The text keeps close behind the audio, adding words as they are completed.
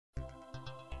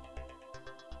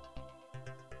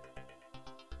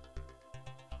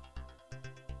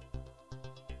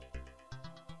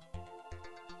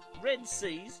Red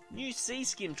Sea's new Sea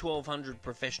C-Skim 1200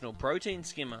 professional protein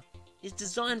skimmer is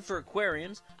designed for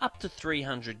aquariums up to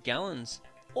 300 gallons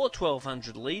or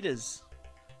 1200 litres.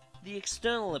 The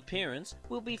external appearance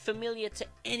will be familiar to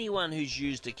anyone who's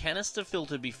used a canister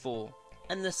filter before,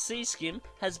 and the Sea C-Skim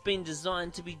has been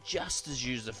designed to be just as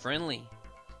user-friendly.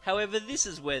 However, this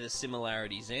is where the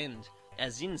similarities end,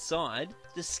 as inside,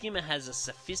 the skimmer has a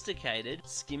sophisticated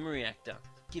skim reactor,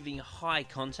 giving high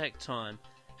contact time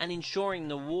and ensuring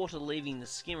the water leaving the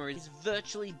skimmer is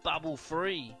virtually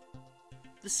bubble-free.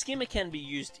 The skimmer can be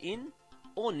used in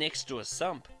or next to a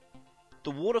sump.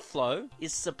 The water flow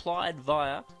is supplied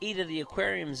via either the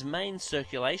aquarium's main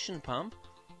circulation pump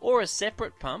or a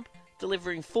separate pump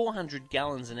delivering 400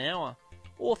 gallons an hour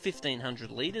or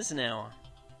 1500 litres an hour.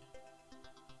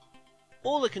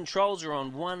 All the controls are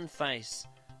on one face,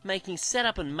 making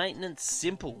setup and maintenance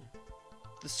simple.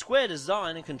 The square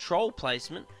design and control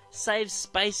placement saves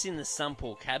space in the sump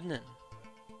or cabinet.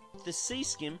 The Sea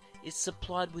C-Skim is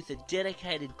supplied with a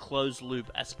dedicated closed-loop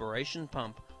aspiration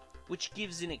pump, which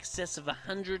gives in excess of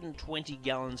 120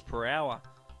 gallons per hour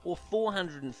or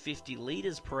 450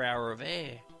 litres per hour of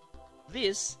air.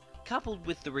 This, coupled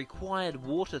with the required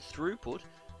water throughput,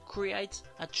 creates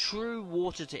a true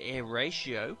water-to-air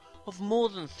ratio of more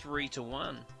than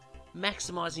 3:1,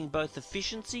 maximising both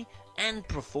efficiency and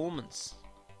performance.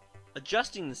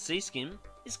 Adjusting the Sea C-Skim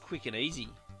is quick and easy.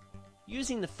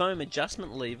 Using the foam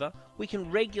adjustment lever, we can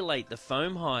regulate the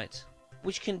foam height,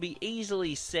 which can be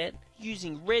easily set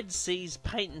using Red Sea's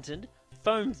patented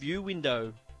foam view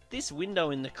window. This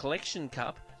window in the collection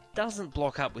cup doesn't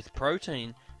block up with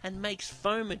protein and makes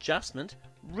foam adjustment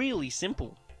really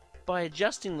simple. By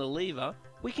adjusting the lever,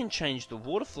 we can change the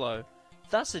water flow,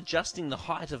 thus adjusting the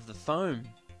height of the foam.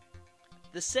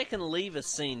 The second lever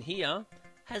seen here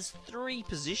has 3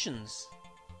 positions.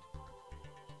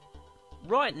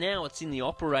 Right now it's in the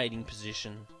operating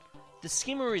position. The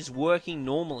skimmer is working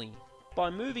normally. By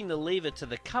moving the lever to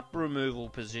the cup removal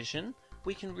position,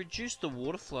 we can reduce the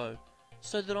water flow,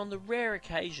 so that on the rare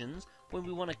occasions when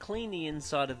we want to clean the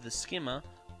inside of the skimmer,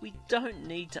 we don't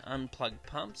need to unplug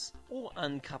pumps or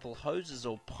uncouple hoses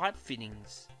or pipe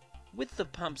fittings. With the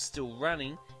pump still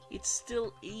running, it's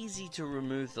still easy to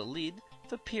remove the lid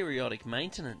for periodic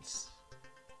maintenance.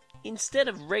 Instead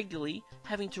of regularly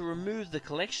having to remove the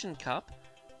collection cup,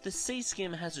 the Sea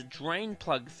C-Skim has a drain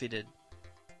plug fitted.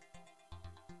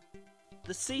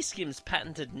 The Sea C-Skim's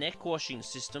patented neck washing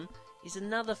system is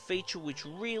another feature which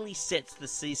really sets the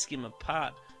Sea C-Skim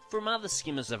apart from other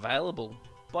skimmers available.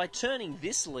 By turning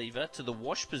this lever to the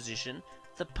wash position,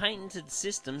 the patented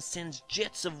system sends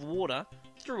jets of water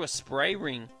through a spray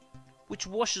ring, which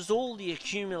washes all the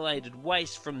accumulated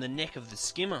waste from the neck of the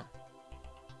skimmer.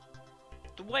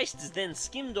 The waste is then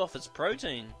skimmed off as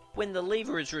protein when the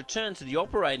lever is returned to the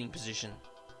operating position.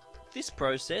 This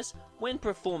process, when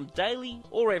performed daily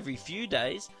or every few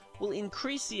days, will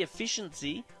increase the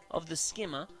efficiency of the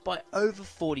skimmer by over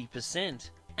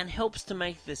 40% and helps to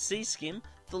make the Sea C-Skim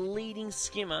the leading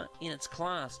skimmer in its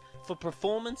class for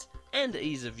performance and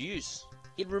ease of use.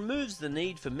 It removes the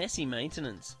need for messy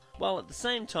maintenance, while at the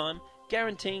same time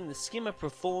guaranteeing the skimmer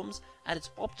performs at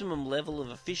its optimum level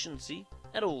of efficiency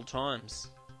at all times.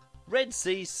 Red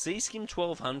Sea's Sea C-Skim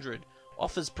 1200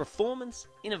 offers performance,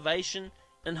 innovation,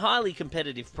 and highly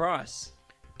competitive price.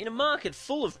 In a market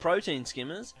full of protein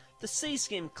skimmers, the Sea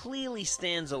C-Skim clearly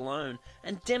stands alone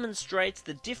and demonstrates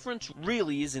the difference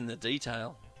really is in the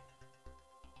detail.